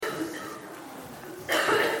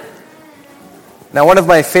Now, one of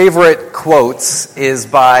my favorite quotes is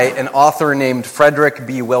by an author named Frederick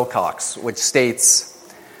B. Wilcox, which states,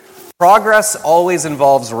 "Progress always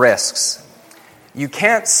involves risks. You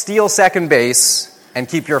can't steal second base and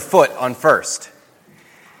keep your foot on first."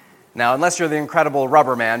 Now, unless you're the Incredible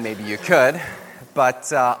Rubber Man, maybe you could,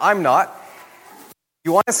 but I'm not.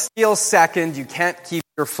 You want to steal second, you can't keep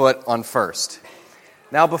your foot on first.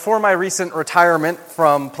 Now, before my recent retirement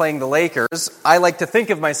from playing the Lakers, I like to think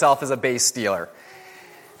of myself as a base stealer.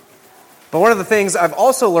 But one of the things I've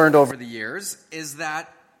also learned over the years is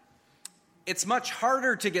that it's much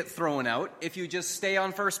harder to get thrown out if you just stay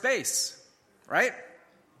on first base, right?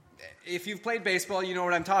 If you've played baseball, you know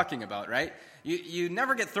what I'm talking about, right? You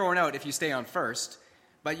never get thrown out if you stay on first,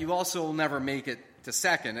 but you also will never make it to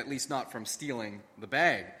second, at least not from stealing the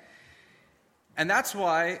bag. And that's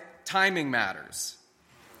why timing matters.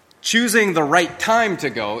 Choosing the right time to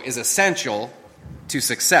go is essential to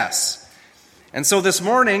success. And so this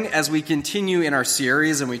morning, as we continue in our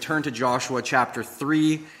series and we turn to Joshua chapter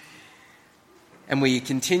 3, and we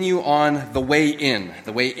continue on the way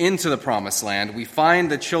into the promised land, we find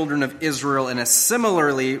the children of Israel in a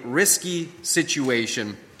similarly risky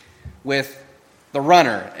situation with the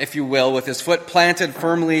runner, if you will, with his foot planted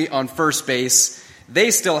firmly on first base.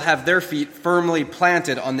 They still have their feet firmly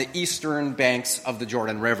planted on the eastern banks of the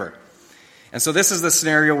Jordan River. And so this is the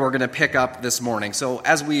scenario we're going to pick up this morning. So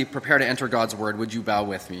as we prepare to enter God's word, would you bow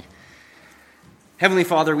with me? Heavenly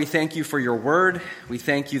Father, we thank you for your word. We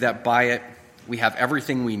thank you that by it we have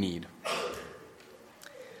everything we need.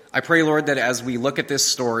 I pray, Lord, that as we look at this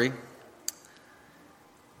story,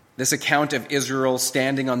 this account of Israel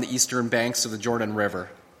standing on the eastern banks of the Jordan River,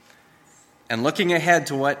 and looking ahead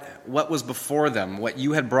to what was before them, what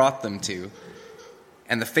you had brought them to,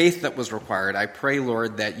 and the faith that was required, I pray,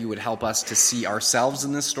 Lord, that you would help us to see ourselves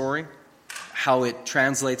in this story, how it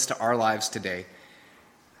translates to our lives today,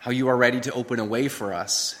 how you are ready to open a way for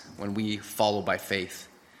us when we follow by faith.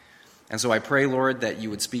 And so I pray, Lord, that you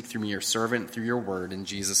would speak through me, your servant, through your word, in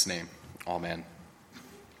Jesus' name. Amen.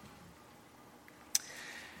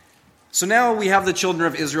 So now we have the children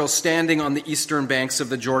of Israel standing on the eastern banks of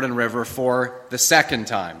the Jordan River for the second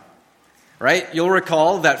time. Right? You'll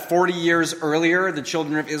recall that 40 years earlier, the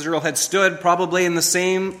children of Israel had stood probably in the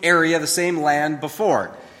same area, the same land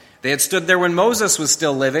before. They had stood there when Moses was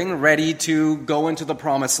still living, ready to go into the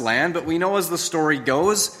promised land. But we know as the story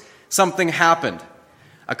goes, something happened.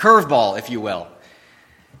 A curveball, if you will.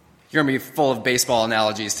 You're going to be full of baseball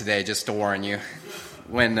analogies today, just to warn you.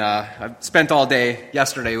 When I spent all day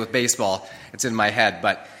yesterday with baseball, it's in my head.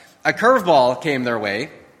 But a curveball came their way.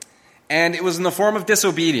 And it was in the form of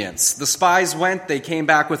disobedience. The spies went, they came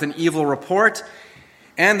back with an evil report,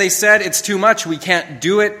 and they said, "It's too much, we can't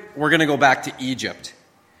do it, we're going to go back to Egypt."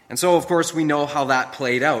 And so, of course, we know how that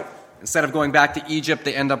played out. Instead of going back to Egypt,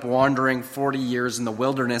 they end up wandering 40 years in the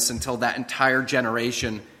wilderness until that entire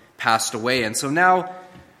generation passed away. And so now,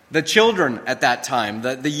 the children at that time,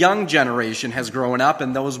 the young generation has grown up,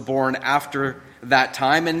 and those born after that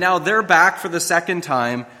time, and now they're back for the second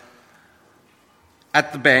time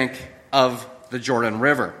at the bank of the Jordan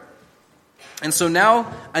River. And so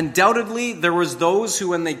now, undoubtedly, there was those who,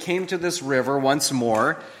 when they came to this river once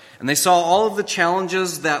more, and they saw all of the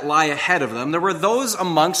challenges that lie ahead of them, there were those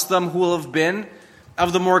amongst them who will have been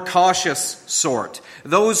of the more cautious sort.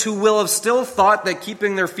 Those who will have still thought that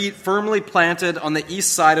keeping their feet firmly planted on the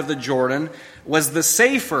east side of the Jordan was the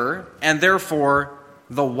safer and therefore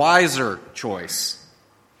the wiser choice.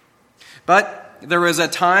 But there is a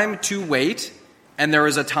time to wait, and there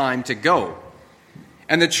is a time to go.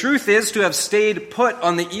 And the truth is, to have stayed put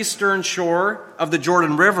on the eastern shore of the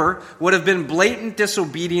Jordan River would have been blatant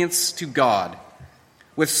disobedience to God,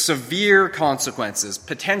 with severe consequences,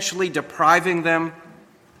 potentially depriving them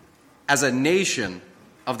as a nation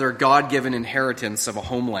of their God-given inheritance of a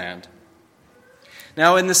homeland.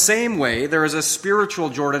 Now, in the same way, there is a spiritual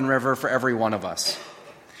Jordan River for every one of us,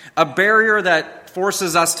 a barrier that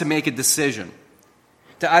forces us to make a decision.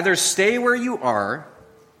 To either stay where you are,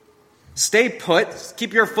 stay put,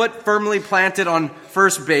 keep your foot firmly planted on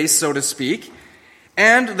first base, so to speak,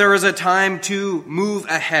 and there is a time to move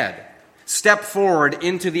ahead, step forward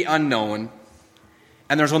into the unknown,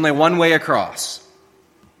 and there's only one way across.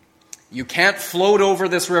 You can't float over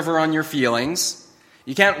this river on your feelings.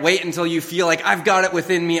 You can't wait until you feel like, I've got it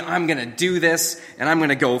within me, I'm going to do this, and I'm going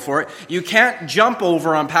to go for it. You can't jump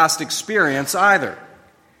over on past experience either.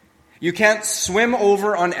 You can't swim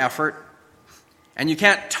over on effort, and you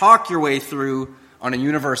can't talk your way through on a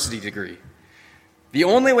university degree. The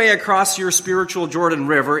only way across your spiritual Jordan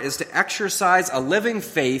River is to exercise a living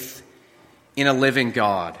faith in a living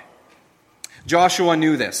God. Joshua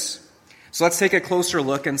knew this. So let's take a closer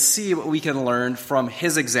look and see what we can learn from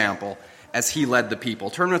his example as he led the people.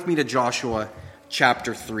 Turn with me to Joshua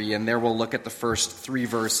chapter 3, and there we'll look at the first 3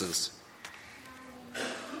 verses.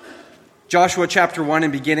 Joshua chapter 3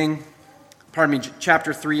 and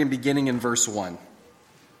beginning in verse 1.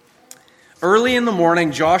 Early in the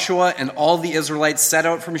morning, Joshua and all the Israelites set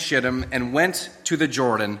out from Shittim and went to the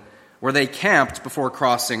Jordan, where they camped before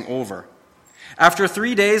crossing over. After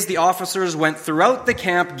 3 days, the officers went throughout the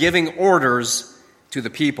camp giving orders to the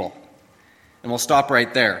people. And we'll stop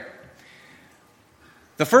right there.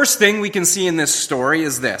 The first thing we can see in this story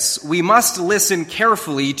is this: we must listen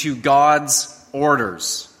carefully to God's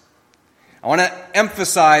orders. I want to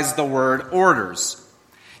emphasize the word orders.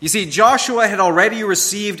 You see, Joshua had already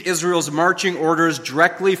received Israel's marching orders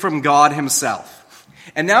directly from God himself.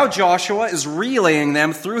 And now Joshua is relaying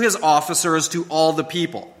them through his officers to all the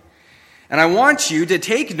people. And I want you to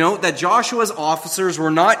take note that Joshua's officers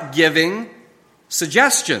were not giving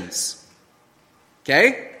suggestions.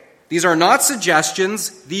 Okay? These are not suggestions,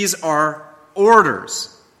 these are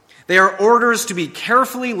orders. They are orders to be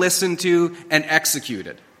carefully listened to and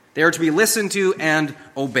executed. They are to be listened to and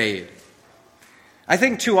obeyed. I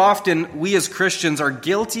think too often we as Christians are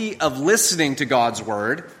guilty of listening to God's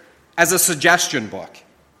word as a suggestion book.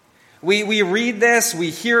 We read this, we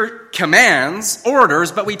hear commands,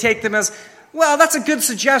 orders, but we take them as, well, that's a good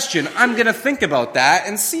suggestion. I'm going to think about that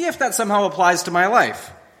and see if that somehow applies to my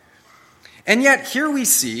life. And yet here we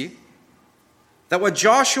see that what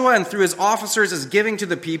Joshua and through his officers is giving to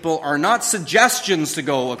the people are not suggestions to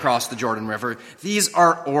go across the Jordan River. These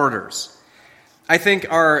are orders. I think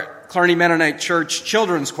our Clarny Mennonite Church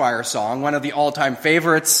children's choir song, one of the all-time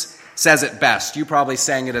favorites, says it best. You probably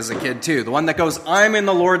sang it as a kid too. The one that goes, I'm in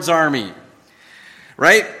the Lord's army.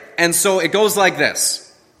 Right? And so it goes like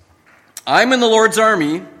this. I'm in the Lord's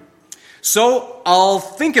army, so I'll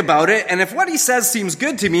think about it, and if what he says seems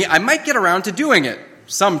good to me, I might get around to doing it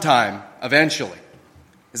sometime, eventually.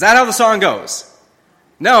 Is that how the song goes?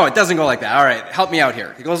 No, it doesn't go like that. All right, help me out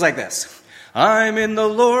here. It goes like this. I'm in the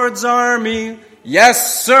Lord's army.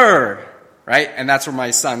 Yes, sir. Right? And that's where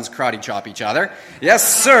my sons karate chop each other.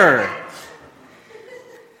 Yes, sir.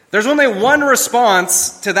 There's only one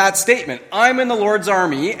response to that statement. I'm in the Lord's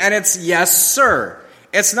army, and it's yes, sir.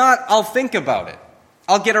 It's not, I'll think about it.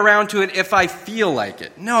 I'll get around to it if I feel like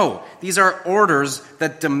it. No, these are orders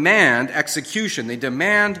that demand execution. They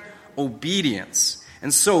demand obedience.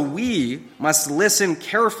 And so we must listen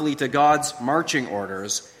carefully to God's marching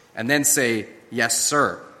orders and then say, yes,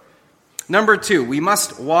 sir. Number 2, we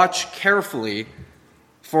must watch carefully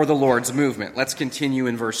for the Lord's movement. Let's continue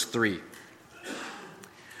in verse 3.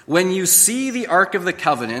 When you see the Ark of the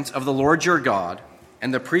Covenant of the Lord your God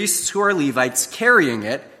and the priests who are Levites carrying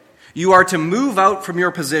it, you are to move out from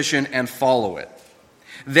your position and follow it.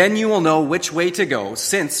 Then you will know which way to go,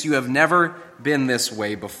 since you have never been this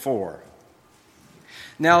way before.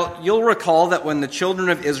 Now, you'll recall that when the children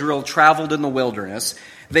of Israel traveled in the wilderness,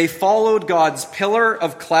 they followed God's pillar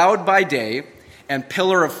of cloud by day and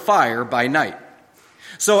pillar of fire by night.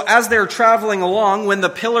 So as they're traveling along, when the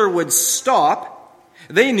pillar would stop,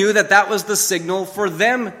 they knew that that was the signal for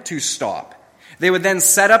them to stop. They would then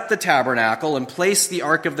set up the tabernacle and place the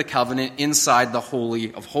Ark of the Covenant inside the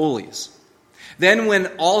Holy of Holies. Then when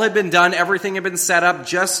all had been done, everything had been set up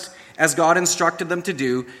just as God instructed them to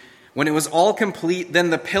do, when it was all complete,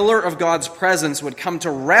 then the pillar of God's presence would come to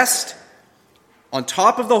rest on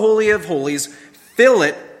top of the Holy of Holies, fill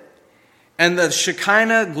it, and the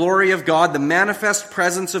Shekinah glory of God, the manifest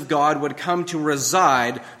presence of God, would come to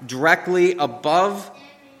reside directly above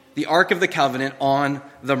the Ark of the Covenant on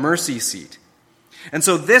the mercy seat. And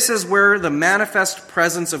so this is where the manifest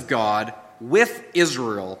presence of God with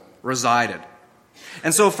Israel resided.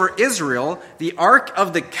 And so for Israel, the Ark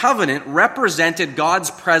of the Covenant represented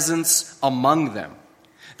God's presence among them.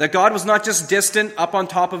 That God was not just distant up on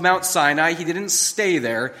top of Mount Sinai. He didn't stay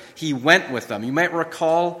there. He went with them. You might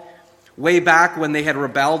recall way back when they had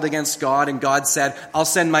rebelled against God and God said, I'll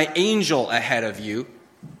send my angel ahead of you,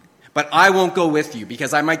 but I won't go with you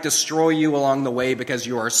because I might destroy you along the way because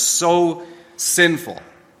you are so sinful.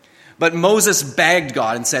 But Moses begged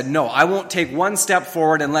God and said, no, I won't take one step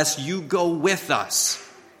forward unless you go with us.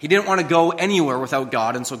 He didn't want to go anywhere without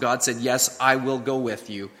God, and so God said, yes, I will go with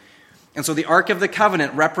you. And so the Ark of the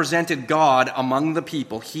Covenant represented God among the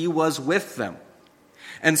people. He was with them.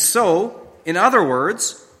 And so, in other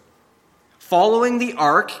words, following the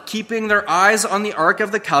Ark, keeping their eyes on the Ark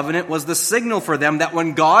of the Covenant was the signal for them that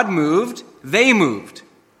when God moved, they moved.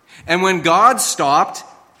 And when God stopped,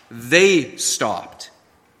 they stopped.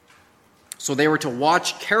 So they were to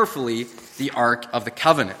watch carefully the Ark of the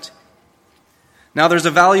Covenant. Now, there's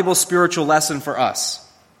a valuable spiritual lesson for us.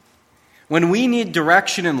 When we need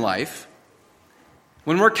direction in life,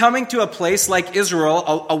 when we're coming to a place like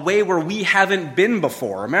Israel, a way where we haven't been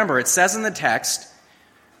before, remember, it says in the text,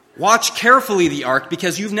 watch carefully the ark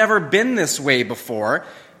because you've never been this way before.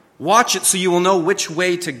 Watch it so you will know which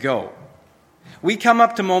way to go. We come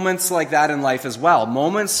up to moments like that in life as well,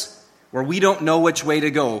 moments where we don't know which way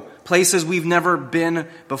to go, places we've never been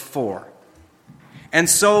before. And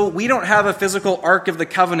so we don't have a physical Ark of the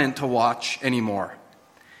Covenant to watch anymore.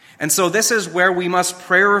 And so this is where we must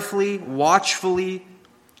prayerfully, watchfully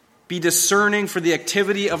be discerning for the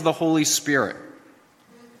activity of the Holy Spirit,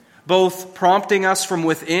 both prompting us from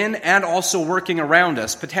within and also working around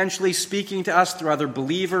us, potentially speaking to us through other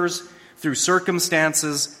believers, through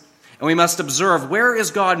circumstances. And we must observe, where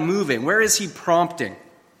is God moving? Where is he prompting?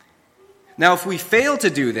 Now, if we fail to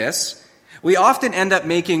do this, we often end up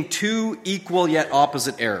making two equal yet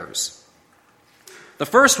opposite errors. The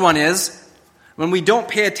first one is, when we don't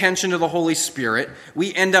pay attention to the Holy Spirit,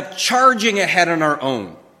 we end up charging ahead on our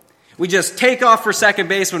own. We just take off for second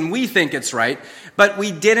base when we think it's right, but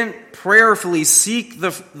we didn't prayerfully seek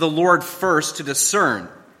the Lord first to discern.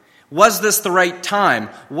 Was this the right time?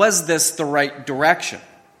 Was this the right direction?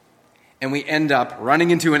 And we end up running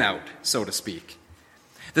into an out, so to speak.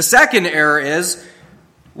 The second error is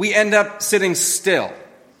we end up sitting still,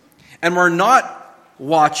 and we're not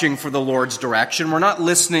watching for the Lord's direction. We're not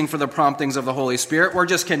listening for the promptings of the Holy Spirit. We're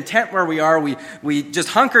just content where we are. We just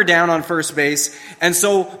hunker down on first base. And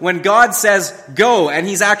so when God says go, and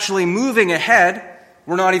he's actually moving ahead,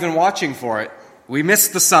 we're not even watching for it. We miss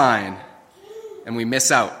the sign, and we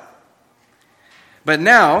miss out. But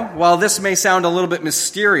now, while this may sound a little bit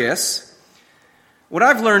mysterious, what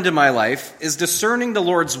I've learned in my life is discerning the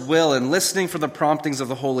Lord's will and listening for the promptings of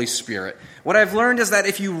the Holy Spirit. What I've learned is that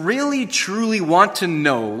if you really, truly want to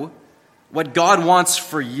know what God wants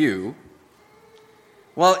for you,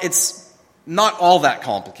 well, it's not all that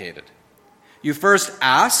complicated. You first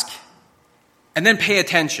ask, and then pay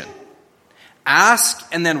attention. Ask,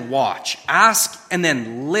 and then watch. Ask, and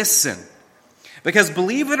then listen. Because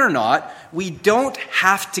believe it or not, we don't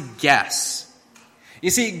have to guess. You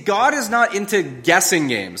see, God is not into guessing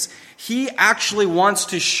games. He actually wants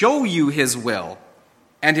to show you his will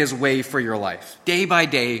and his way for your life. Day by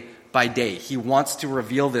day by day, he wants to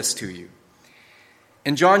reveal this to you.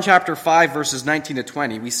 In John chapter 5, verses 19 to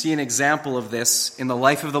 20, we see an example of this in the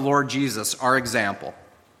life of the Lord Jesus, our example.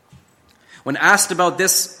 When asked about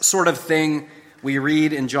this sort of thing, we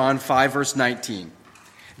read in John 5, verse 19,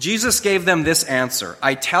 Jesus gave them this answer,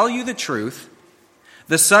 I tell you the truth,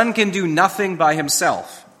 the Son can do nothing by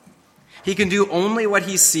himself. He can do only what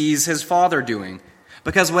he sees his Father doing,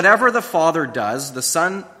 because whatever the Father does, the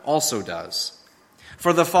Son also does.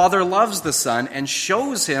 For the Father loves the Son and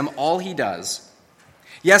shows him all he does.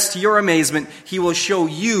 Yes, to your amazement, he will show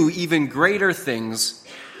you even greater things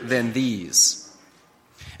than these.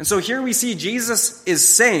 And so here we see Jesus is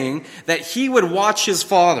saying that he would watch his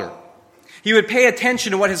Father. He would pay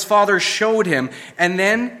attention to what his Father showed him, and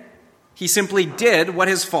then he simply did what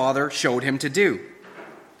his Father showed him to do.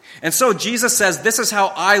 And so Jesus says, this is how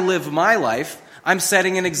I live my life. I'm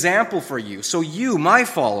setting an example for you. So you, my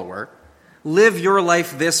follower, live your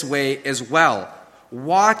life this way as well.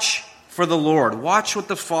 Watch for the Lord. Watch what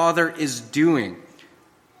the Father is doing.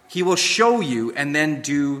 He will show you and then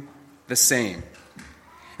do the same.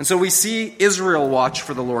 And so we see Israel watch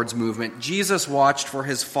for the Lord's movement. Jesus watched for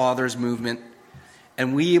his Father's movement.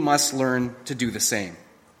 And we must learn to do the same.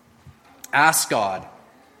 Ask God,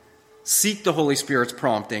 seek the Holy Spirit's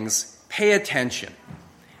promptings, pay attention,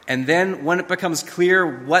 and then when it becomes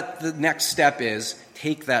clear what the next step is,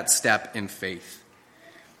 take that step in faith.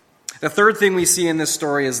 The third thing we see in this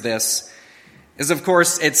story is this, of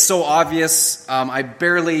course, it's so obvious, I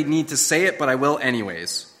barely need to say it, but I will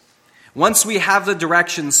anyways. Once we have the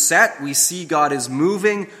direction set, we see God is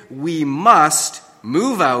moving, we must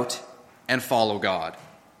move out and follow God.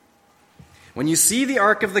 When you see the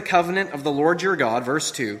Ark of the Covenant of the Lord your God,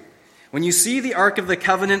 verse 2, when you see the Ark of the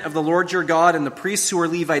Covenant of the Lord your God and the priests who are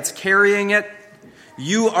Levites carrying it,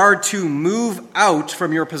 you are to move out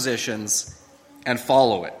from your positions and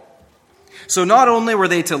follow it. So not only were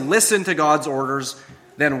they to listen to God's orders,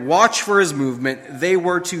 then watch for his movement, they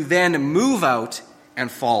were to then move out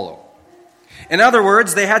and follow. In other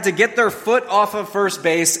words, they had to get their foot off of first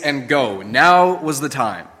base and go. Now was the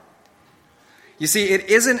time. You see, it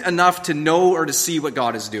isn't enough to know or to see what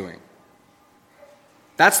God is doing.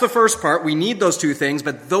 That's the first part. We need those two things,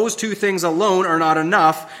 but those two things alone are not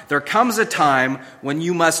enough. There comes a time when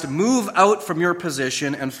you must move out from your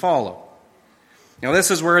position and follow. Now, this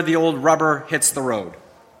is where the old rubber hits the road.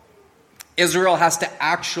 Israel has to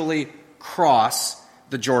actually cross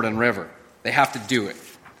the Jordan River. They have to do it.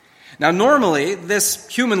 Now, normally, this,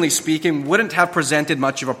 humanly speaking, wouldn't have presented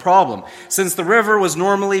much of a problem, since the river was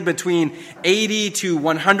normally between 80 to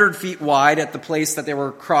 100 feet wide at the place that they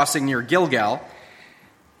were crossing near Gilgal.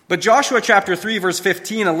 But Joshua chapter 3, verse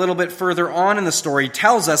 15, a little bit further on in the story,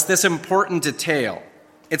 tells us this important detail.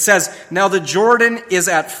 It says, "Now the Jordan is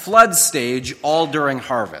at flood stage all during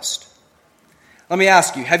harvest." Let me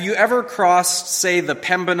ask you, have you ever crossed, say, the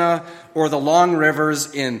Pembina or the Long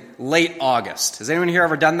Rivers in late August? Has anyone here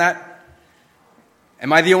ever done that?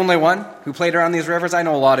 Am I the only one who played around these rivers? I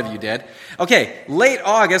know a lot of you did. Okay, late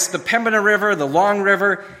August, the Pembina River, the Long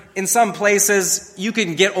River, in some places, you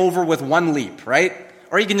can get over with one leap, right?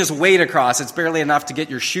 Or you can just wade across. It's barely enough to get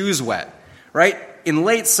your shoes wet, right? In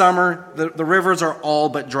late summer, the rivers are all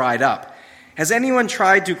but dried up. Has anyone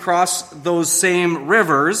tried to cross those same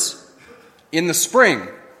rivers in the spring,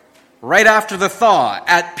 right after the thaw,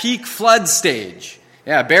 at peak flood stage?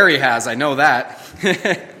 Yeah, Barry has, I know that.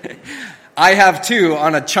 I have too,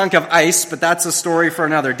 on a chunk of ice, but that's a story for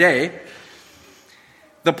another day.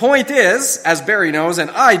 The point is, as Barry knows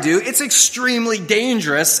and I do, it's extremely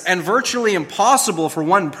dangerous and virtually impossible for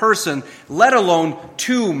one person, let alone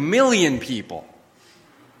 2 million people.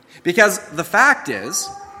 Because the fact is,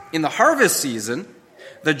 in the harvest season,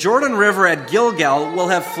 the Jordan River at Gilgal will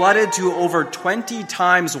have flooded to over 20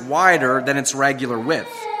 times wider than its regular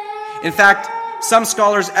width. In fact, some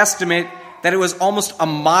scholars estimate that it was almost a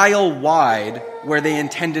mile wide where they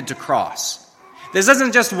intended to cross. This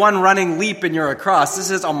isn't just one running leap and you're across.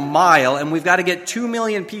 This is a mile, and we've got to get 2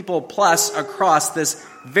 million people plus across this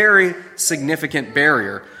very significant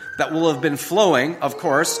barrier that will have been flowing, of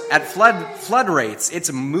course, at flood rates.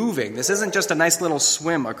 It's moving. This isn't just a nice little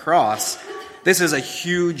swim across. This is a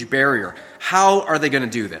huge barrier. How are they going to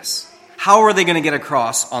do this? How are they going to get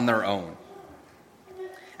across on their own?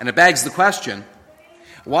 And it begs the question,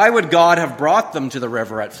 why would God have brought them to the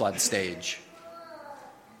river at flood stage?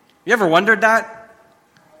 You ever wondered that?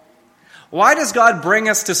 Why does God bring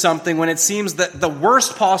us to something when it seems that the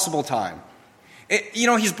worst possible time?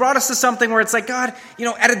 He's brought us to something where it's like, God,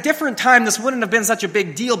 at a different time this wouldn't have been such a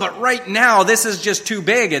big deal, but right now this is just too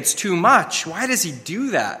big, it's too much. Why does he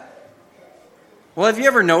do that? Well, have you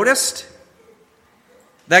ever noticed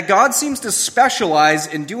that God seems to specialize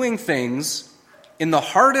in doing things in the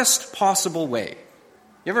hardest possible way?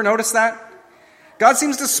 You ever notice that? God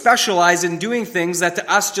seems to specialize in doing things that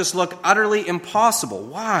to us just look utterly impossible.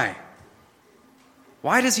 Why?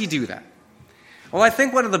 Why does he do that? Well, I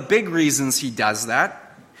think one of the big reasons he does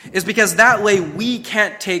that is because that way we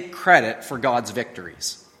can't take credit for God's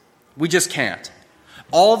victories. We just can't.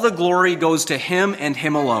 All the glory goes to him and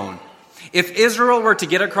him alone. If Israel were to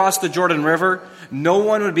get across the Jordan River, no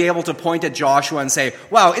one would be able to point at Joshua and say,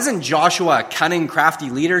 wow, isn't Joshua a cunning, crafty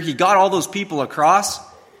leader? He got all those people across.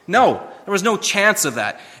 No, there was no chance of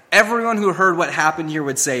that. Everyone who heard what happened here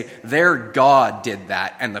would say, their God did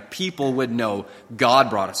that, and the people would know God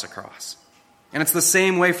brought us across. And it's the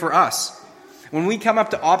same way for us. When we come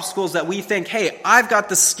up to obstacles that we think, hey, I've got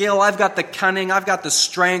the skill, I've got the cunning, I've got the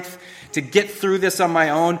strength to get through this on my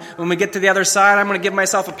own. When we get to the other side, I'm going to give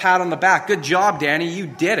myself a pat on the back. Good job, Danny, you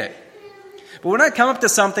did it. But when I come up to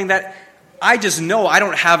something that I just know I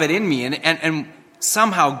don't have it in me, and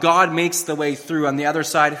somehow God makes the way through on the other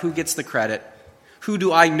side, who gets the credit? Who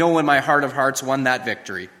do I know in my heart of hearts won that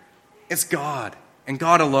victory? It's God, and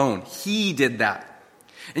God alone. He did that.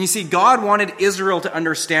 And you see, God wanted Israel to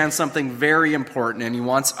understand something very important, and he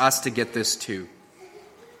wants us to get this too.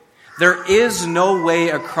 There is no way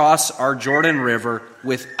across our Jordan River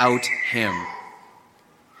without him.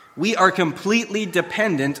 We are completely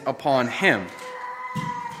dependent upon him.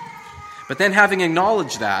 But then, having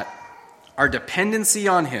acknowledged that, our dependency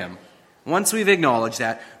on him, once we've acknowledged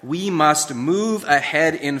that, we must move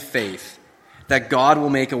ahead in faith that God will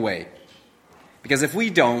make a way. Because if we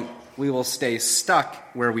don't, we will stay stuck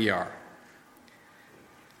where we are.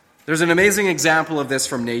 There's an amazing example of this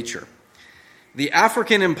from nature. The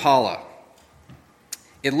African impala.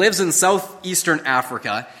 It lives in southeastern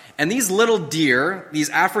Africa, and these little deer, these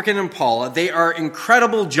African impala, they are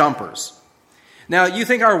incredible jumpers. Now, you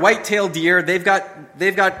think our white-tailed deer, they've got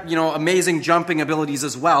amazing jumping abilities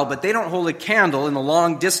as well, but they don't hold a candle in the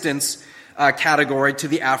long-distance category to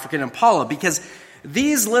the African impala, because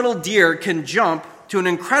these little deer can jump to an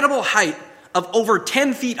incredible height of over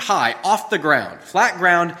 10 feet high off the ground. Flat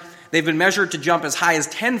ground, they've been measured to jump as high as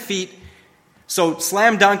 10 feet. So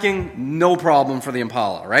slam dunking, no problem for the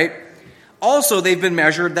impala, right? Also, they've been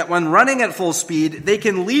measured that when running at full speed, they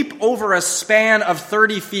can leap over a span of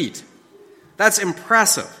 30 feet. That's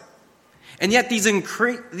impressive. And yet these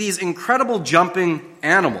incredible jumping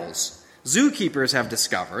animals, zookeepers have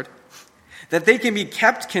discovered that they can be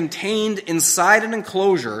kept contained inside an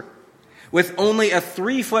enclosure with only a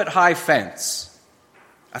 3-foot-high fence.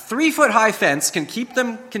 A 3-foot-high fence can keep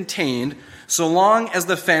them contained so long as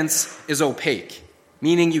the fence is opaque,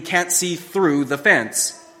 meaning you can't see through the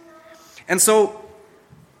fence. And so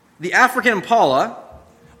the African impala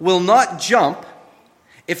will not jump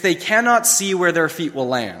if they cannot see where their feet will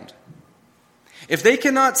land. If they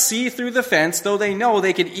cannot see through the fence, though they know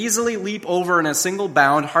they can easily leap over in a single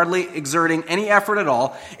bound, hardly exerting any effort at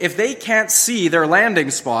all, if they can't see their landing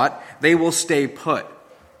spot, they will stay put.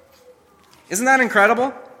 Isn't that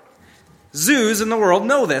incredible? Zoos in the world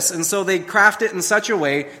know this, and so they craft it in such a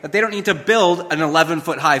way that they don't need to build an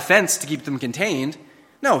 11-foot-high fence to keep them contained.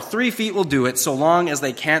 No, 3 feet will do it so long as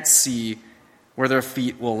they can't see where their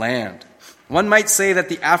feet will land. One might say that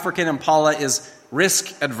the African impala is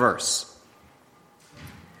risk-adverse.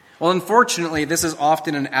 Well, unfortunately, this is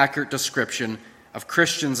often an accurate description of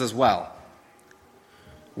Christians as well.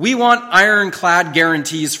 We want ironclad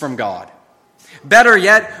guarantees from God. Better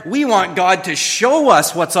yet, we want God to show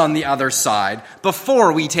us what's on the other side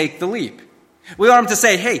before we take the leap. We want him to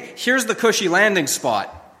say, hey, here's the cushy landing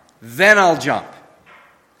spot, then I'll jump.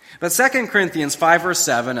 But 2 Corinthians 5 verse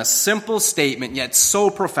 7, a simple statement yet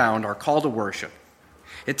so profound, our call to worship.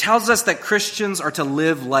 It tells us that Christians are to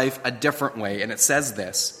live life a different way, and it says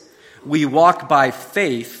this: we walk by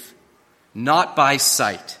faith, not by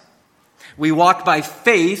sight. We walk by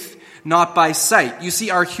faith, not by sight. You see,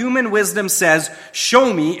 our human wisdom says,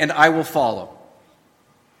 show me and I will follow.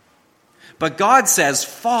 But God says,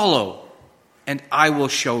 follow and I will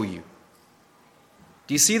show you.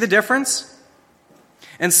 Do you see the difference?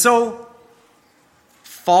 And so,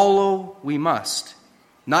 follow we must.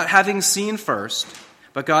 Not having seen first,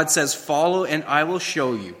 but God says, follow and I will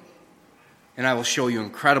show you. And I will show you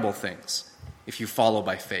incredible things if you follow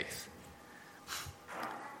by faith.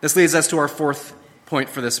 This leads us to our fourth point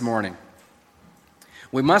for this morning.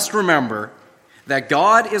 We must remember that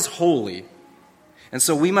God is holy, and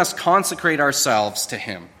so we must consecrate ourselves to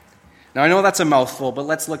him. Now, I know that's a mouthful, but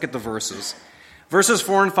let's look at the verses. Verses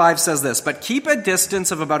 4 and 5 says this: but keep a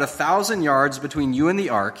distance of about 1,000 yards between you and the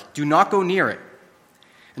ark. Do not go near it.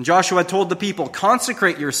 And Joshua told the people,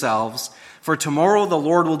 consecrate yourselves, for tomorrow the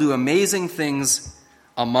Lord will do amazing things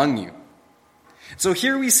among you. So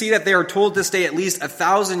here we see that they are told to stay at least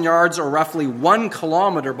 1,000 yards or roughly 1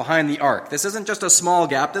 kilometer behind the ark. This isn't just a small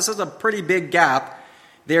gap. This is a pretty big gap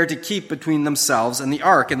there to keep between themselves and the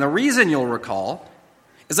ark. And the reason, you'll recall,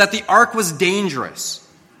 is that the ark was dangerous.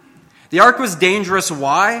 The ark was dangerous.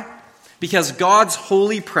 Why? Because God's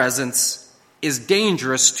holy presence is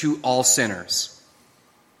dangerous to all sinners.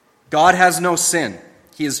 God has no sin.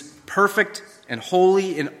 He is perfect and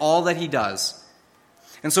holy in all that he does.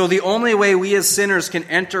 And so the only way we as sinners can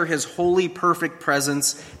enter his holy, perfect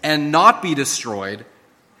presence and not be destroyed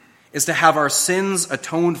is to have our sins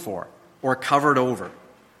atoned for or covered over.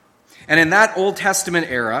 And in that Old Testament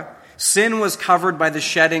era, sin was covered by the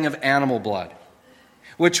shedding of animal blood,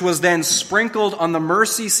 which was then sprinkled on the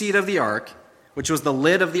mercy seat of the ark, which was the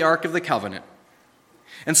lid of the Ark of the Covenant.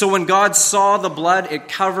 And so when God saw the blood, it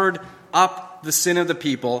covered up the sin of the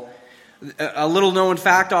people. A little known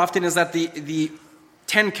fact often is that the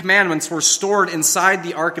 10 Commandments were stored inside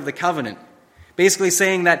the Ark of the Covenant, basically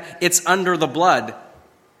saying that it's under the blood.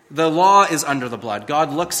 The law is under the blood.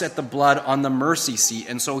 God looks at the blood on the mercy seat,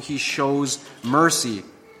 and so he shows mercy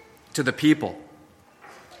to the people.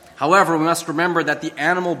 However, we must remember that the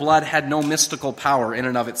animal blood had no mystical power in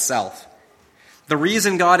and of itself. The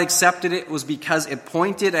reason God accepted it was because it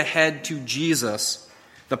pointed ahead to Jesus,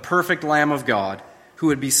 the perfect Lamb of God, who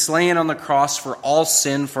would be slain on the cross for all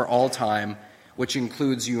sin for all time, which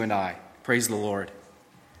includes you and I. Praise the Lord.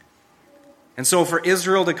 And so for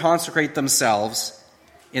Israel to consecrate themselves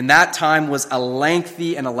in that time was a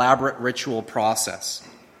lengthy and elaborate ritual process.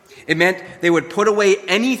 It meant they would put away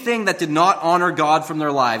anything that did not honor God from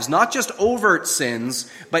their lives, not just overt sins,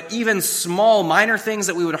 but even small, minor things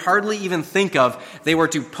that we would hardly even think of. They were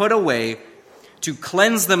to put away to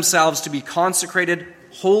cleanse themselves, to be consecrated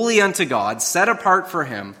holy unto God, set apart for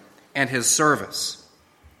him and his service.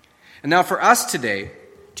 And now for us today,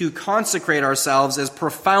 to consecrate ourselves is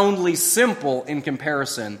profoundly simple in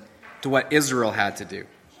comparison to what Israel had to do.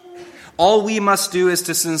 All we must do is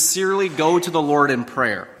to sincerely go to the Lord in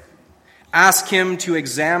prayer, ask him to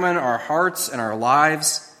examine our hearts and our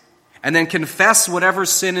lives, and then confess whatever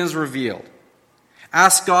sin is revealed.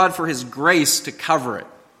 Ask God for his grace to cover it,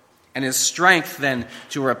 and his strength then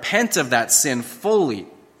to repent of that sin fully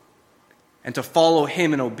and to follow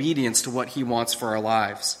him in obedience to what he wants for our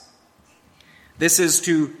lives. This is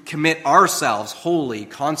to commit ourselves wholly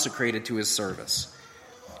consecrated to his service.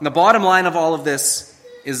 And the bottom line of all of this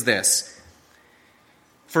is this.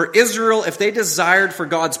 For Israel, if they desired for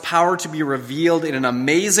God's power to be revealed in an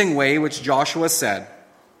amazing way, which Joshua said,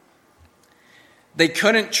 they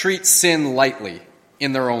couldn't treat sin lightly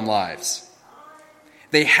in their own lives.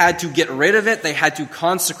 They had to get rid of it. They had to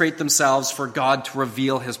consecrate themselves for God to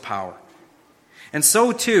reveal his power. And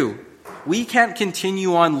so too, we can't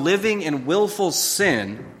continue on living in willful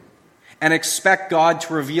sin and expect God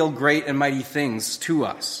to reveal great and mighty things to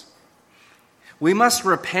us. We must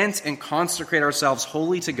repent and consecrate ourselves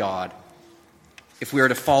wholly to God if we are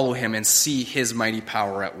to follow him and see his mighty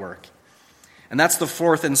power at work. And that's the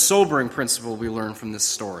fourth and sobering principle we learn from this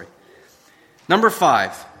story. Number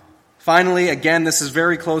 5. Finally, again, this is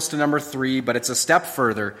very close to number 3, but it's a step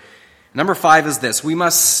further. Number 5 is this: we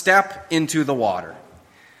must step into the water.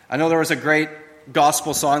 I know there was a great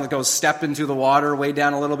gospel song that goes, "Step into the water, way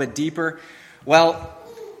down a little bit deeper." Well,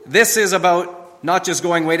 this is about not just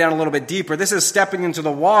going way down a little bit deeper. This is stepping into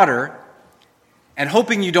the water and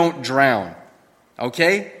hoping you don't drown.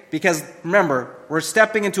 Okay? Because remember, we're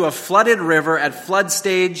stepping into a flooded river at flood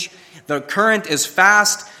stage. The current is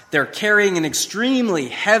fast. They're carrying an extremely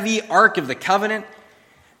heavy Ark of the Covenant.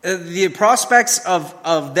 The prospects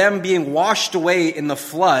of them being washed away in the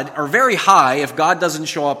flood are very high if God doesn't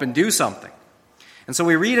show up and do something. And so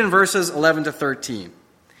we read in verses 11 to 13.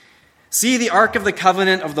 "See, the Ark of the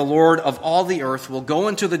Covenant of the Lord of all the earth will go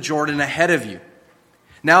into the Jordan ahead of you.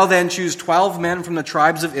 Now then, choose 12 men from the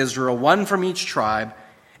tribes of Israel, one from each tribe.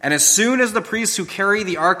 And as soon as the priests who carry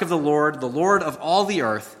the Ark of the Lord of all the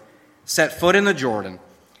earth, set foot in the Jordan,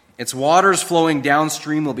 its waters flowing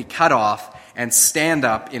downstream will be cut off and stand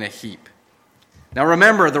up in a heap." Now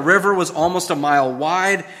remember, the river was almost a mile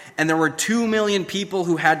wide, and there were 2 million people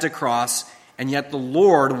who had to cross, and yet the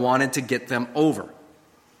Lord wanted to get them over.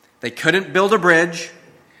 They couldn't build a bridge.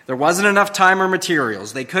 There wasn't enough time or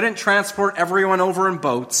materials. They couldn't transport everyone over in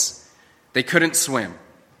boats. They couldn't swim.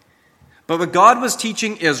 But what God was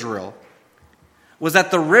teaching Israel was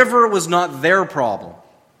that the river was not their problem.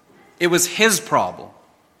 It was his problem.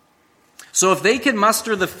 So if they could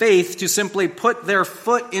muster the faith to simply put their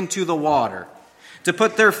foot into the water, to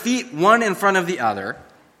put their feet one in front of the other,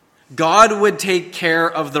 God would take care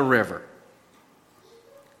of the river.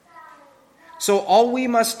 So all we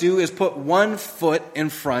must do is put one foot in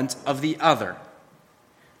front of the other.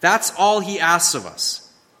 That's all he asks of us.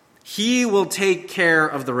 He will take care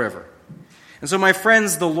of the river. And so, my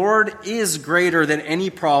friends, the Lord is greater than any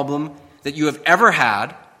problem that you have ever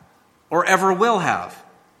had or ever will have.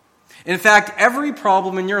 In fact, every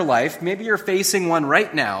problem in your life, maybe you're facing one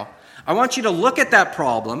right now, I want you to look at that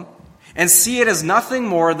problem and see it as nothing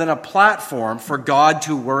more than a platform for God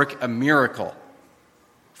to work a miracle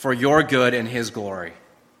for your good and his glory.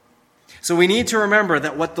 So we need to remember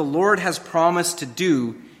that what the Lord has promised to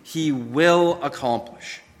do, he will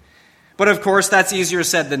accomplish. But of course, that's easier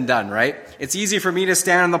said than done, right? It's easy for me to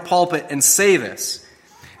stand in the pulpit and say this.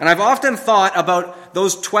 And I've often thought about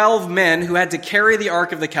those 12 men who had to carry the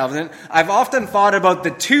Ark of the Covenant. I've often thought about the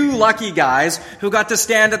 2 lucky guys who got to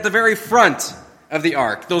stand at the very front of the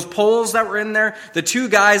Ark. Those poles that were in there, the 2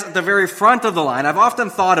 guys at the very front of the line. I've often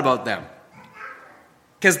thought about them.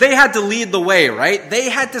 Because they had to lead the way, right? They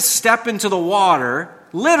had to step into the water,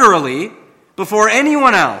 literally, before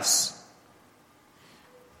anyone else.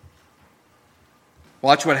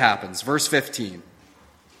 Watch what happens. Verse 15.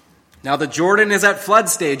 "Now the Jordan is at flood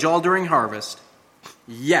stage all during harvest.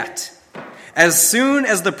 Yet, as soon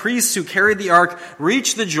as the priests who carried the ark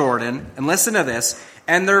reached the Jordan," and listen to this,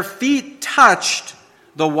 "and their feet touched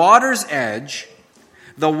the water's edge,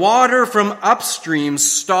 the water from upstream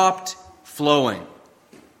stopped flowing."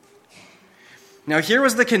 Now here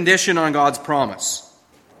was the condition on God's promise.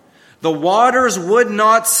 The waters would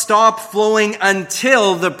not stop flowing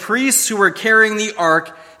until the priests who were carrying the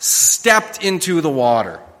ark stepped into the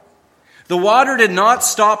water. The water did not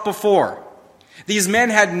stop before. These men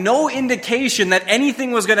had no indication that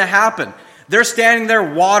anything was going to happen. They're standing there,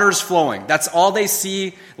 water's flowing. That's all they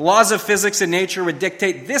see. Laws of physics and nature would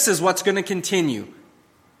dictate this is what's going to continue.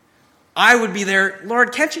 I would be there,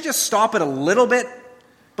 "Lord, can't you just stop it a little bit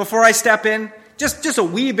before I step in? Just a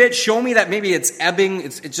wee bit. Show me that maybe it's ebbing.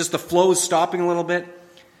 It's just the flow is stopping a little bit."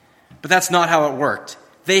 But that's not how it worked.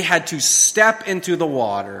 They had to step into the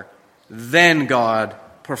water. Then God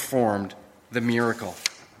performed the miracle.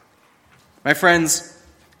 My friends,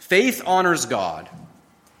 faith honors God,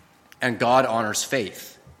 and God honors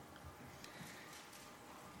faith.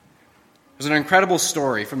 There's an incredible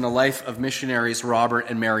story from the life of missionaries Robert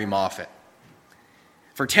and Mary Moffat.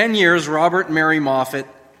 For 10 years, Robert and Mary Moffat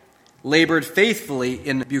labored faithfully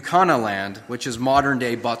in Bechuanaland, which is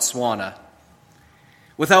modern-day Botswana.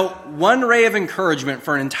 Without one ray of encouragement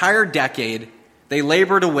for an entire decade, they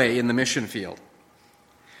labored away in the mission field.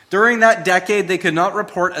 During that decade, they could not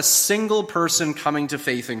report a single person coming to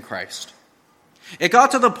faith in Christ. It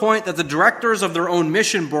got to the point that the directors of their own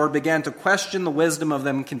mission board began to question the wisdom of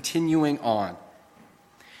them continuing on.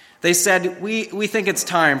 They said, we think it's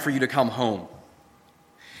time for you to come home.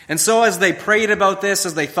 And so as they prayed about this,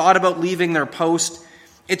 as they thought about leaving their post,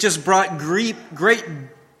 it just brought great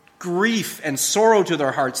grief and sorrow to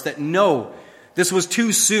their hearts that no, this was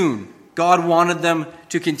too soon. God wanted them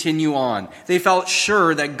to continue on. They felt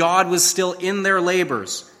sure that God was still in their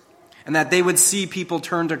labors and that they would see people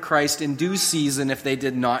turn to Christ in due season if they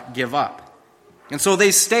did not give up. And so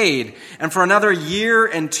they stayed, and for another year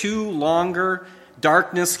and two longer,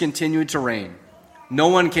 darkness continued to reign. No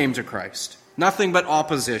one came to Christ. Nothing but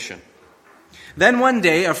opposition. Then one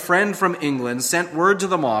day, a friend from England sent word to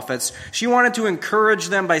the Moffats. She wanted to encourage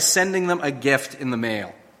them by sending them a gift in the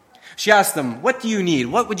mail. She asked them, "What do you need?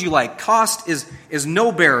 What would you like? Cost is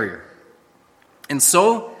no barrier." And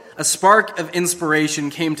so, a spark of inspiration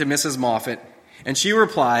came to Mrs. Moffat, and she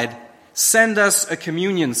replied, "Send us a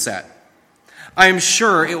communion set. I am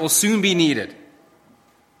sure it will soon be needed."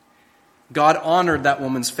 God honored that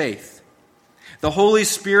woman's faith. The Holy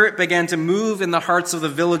Spirit began to move in the hearts of the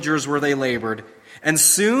villagers where they labored, and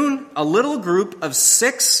soon a little group of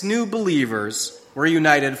 6 new believers were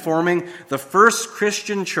united, forming the first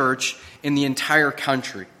Christian church in the entire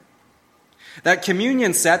country. That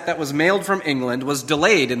communion set that was mailed from England was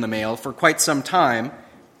delayed in the mail for quite some time,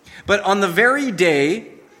 but on the very day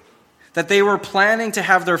that they were planning to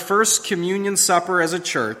have their first communion supper as a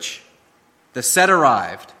church, the set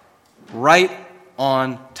arrived right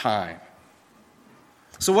on time.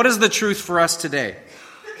 So what is the truth for us today?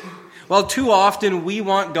 Well, too often we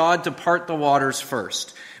want God to part the waters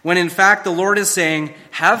first, when in fact the Lord is saying,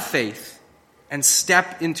 have faith and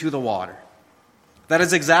step into the water. That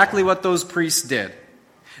is exactly what those priests did.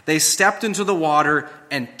 They stepped into the water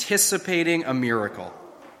anticipating a miracle.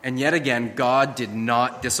 And yet again, God did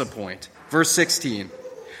not disappoint. Verse 16.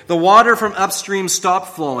 The water from upstream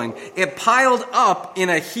stopped flowing. It piled up in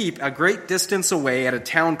a heap a great distance away at a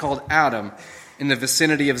town called Adam in the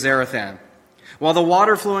vicinity of Zarethan, while the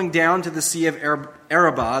water flowing down to the Sea of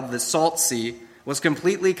Arabah, the Salt Sea, was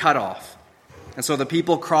completely cut off. And so the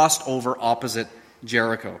people crossed over opposite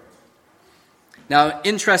Jericho. Now,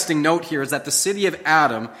 interesting note here is that the city of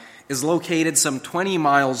Adam is located some 20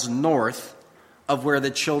 miles north of where the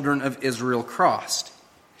children of Israel crossed.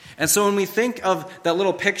 And so when we think of that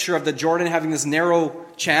little picture of the Jordan having this narrow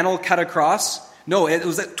channel cut across, no, it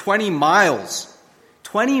was at 20 miles.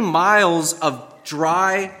 20 miles of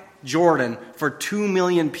dry Jordan for 2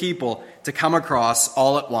 million people to come across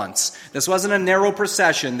all at once. This wasn't a narrow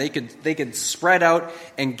procession. They could spread out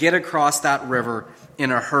and get across that river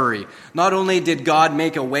in a hurry. Not only did God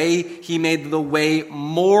make a way, he made the way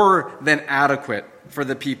more than adequate for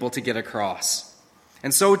the people to get across.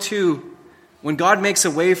 And so too, when God makes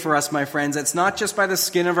a way for us, my friends, it's not just by the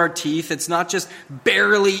skin of our teeth. It's not just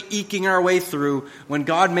barely eking our way through. When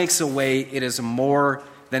God makes a way, it is more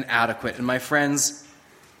than adequate. And my friends,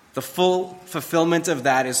 the full fulfillment of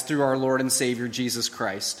that is through our Lord and Savior, Jesus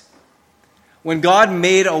Christ. When God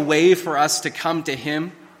made a way for us to come to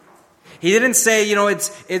him, he didn't say,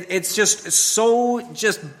 it's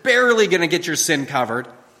just barely going to get your sin covered.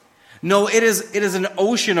 No, it is an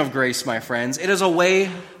ocean of grace, my friends. It is a way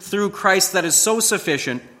through Christ that is so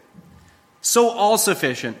sufficient, so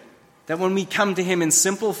all-sufficient, that when we come to him in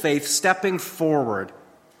simple faith, stepping forward,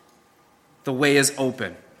 the way is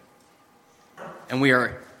open. And we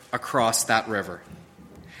are across that river.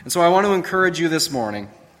 And so I want to encourage you this morning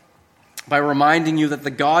by reminding you that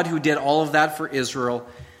the God who did all of that for Israel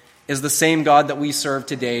is the same God that we serve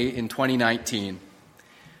today in 2019.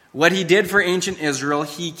 What he did for ancient Israel,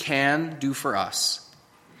 he can do for us.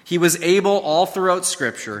 He was able all throughout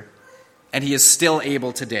Scripture, and he is still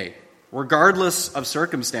able today. Regardless of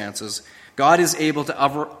circumstances, God is able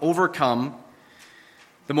to overcome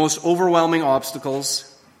the most overwhelming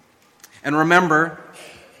obstacles. And remember,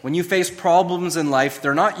 when you face problems in life,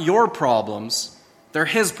 they're not your problems, they're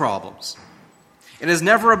his problems. It is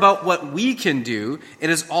never about what we can do. It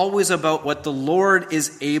is always about what the Lord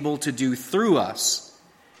is able to do through us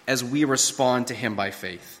as we respond to him by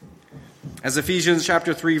faith. As Ephesians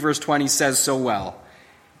chapter 3, verse 20 says so well,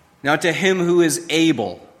 now to him who is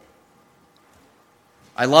able.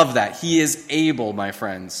 I love that. He is able, my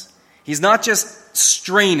friends. He's not just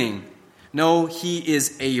straining. No, he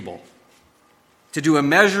is able to do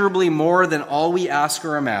immeasurably more than all we ask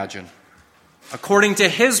or imagine, according to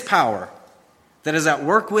his power that is at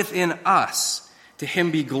work within us. To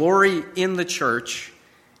him be glory in the church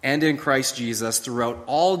and in Christ Jesus throughout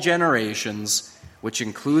all generations, which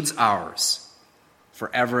includes ours,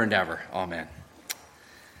 forever and ever. Amen.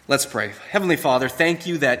 Let's pray. Heavenly Father, thank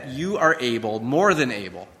you that you are able, more than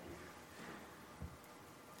able.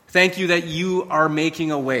 Thank you that you are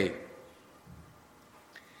making a way.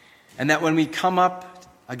 And that when we come up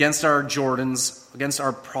against our Jordans, against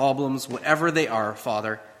our problems, whatever they are,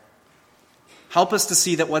 Father, help us to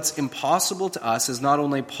see that what's impossible to us is not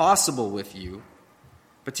only possible with you,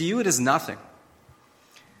 but to you it is nothing.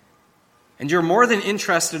 And you're more than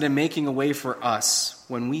interested in making a way for us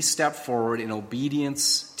when we step forward in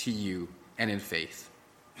obedience to you and in faith.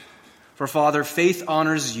 For Father, faith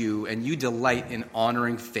honors you, and you delight in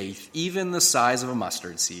honoring faith, even the size of a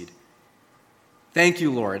mustard seed. Thank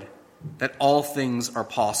you, Lord, that all things are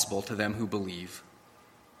possible to them who believe.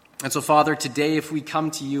 And so, Father, today if we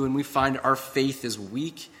come to you and we find our faith is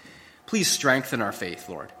weak, please strengthen our faith,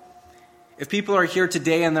 Lord. If people are here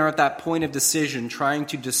today and they're at that point of decision, trying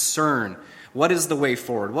to discern what is the way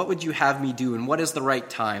forward, what would you have me do, and what is the right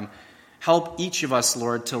time, help each of us,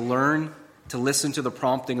 Lord, to learn to listen to the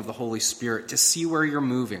prompting of the Holy Spirit, to see where you're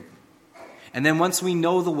moving. And then once we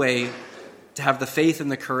know the way, to have the faith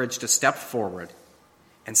and the courage to step forward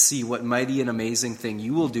and see what mighty and amazing thing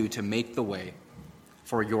you will do to make the way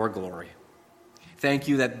for your glory. Thank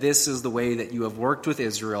you that this is the way that you have worked with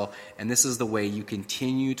Israel, and this is the way you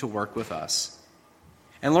continue to work with us.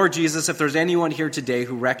 And Lord Jesus, if there's anyone here today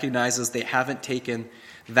who recognizes they haven't taken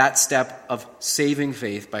that step of saving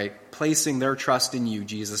faith by placing their trust in you,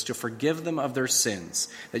 Jesus, to forgive them of their sins,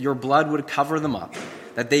 that your blood would cover them up,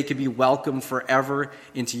 that they could be welcomed forever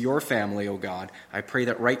into your family, O God, I pray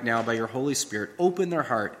that right now by your Holy Spirit, open their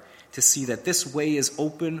heart to see that this way is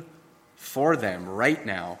open for them right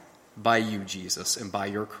now by you, Jesus, and by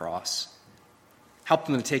your cross. Help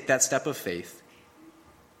them to take that step of faith,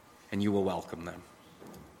 and you will welcome them.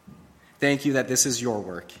 Thank you that this is your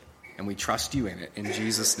work, and we trust you in it. In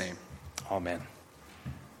Jesus' name, amen.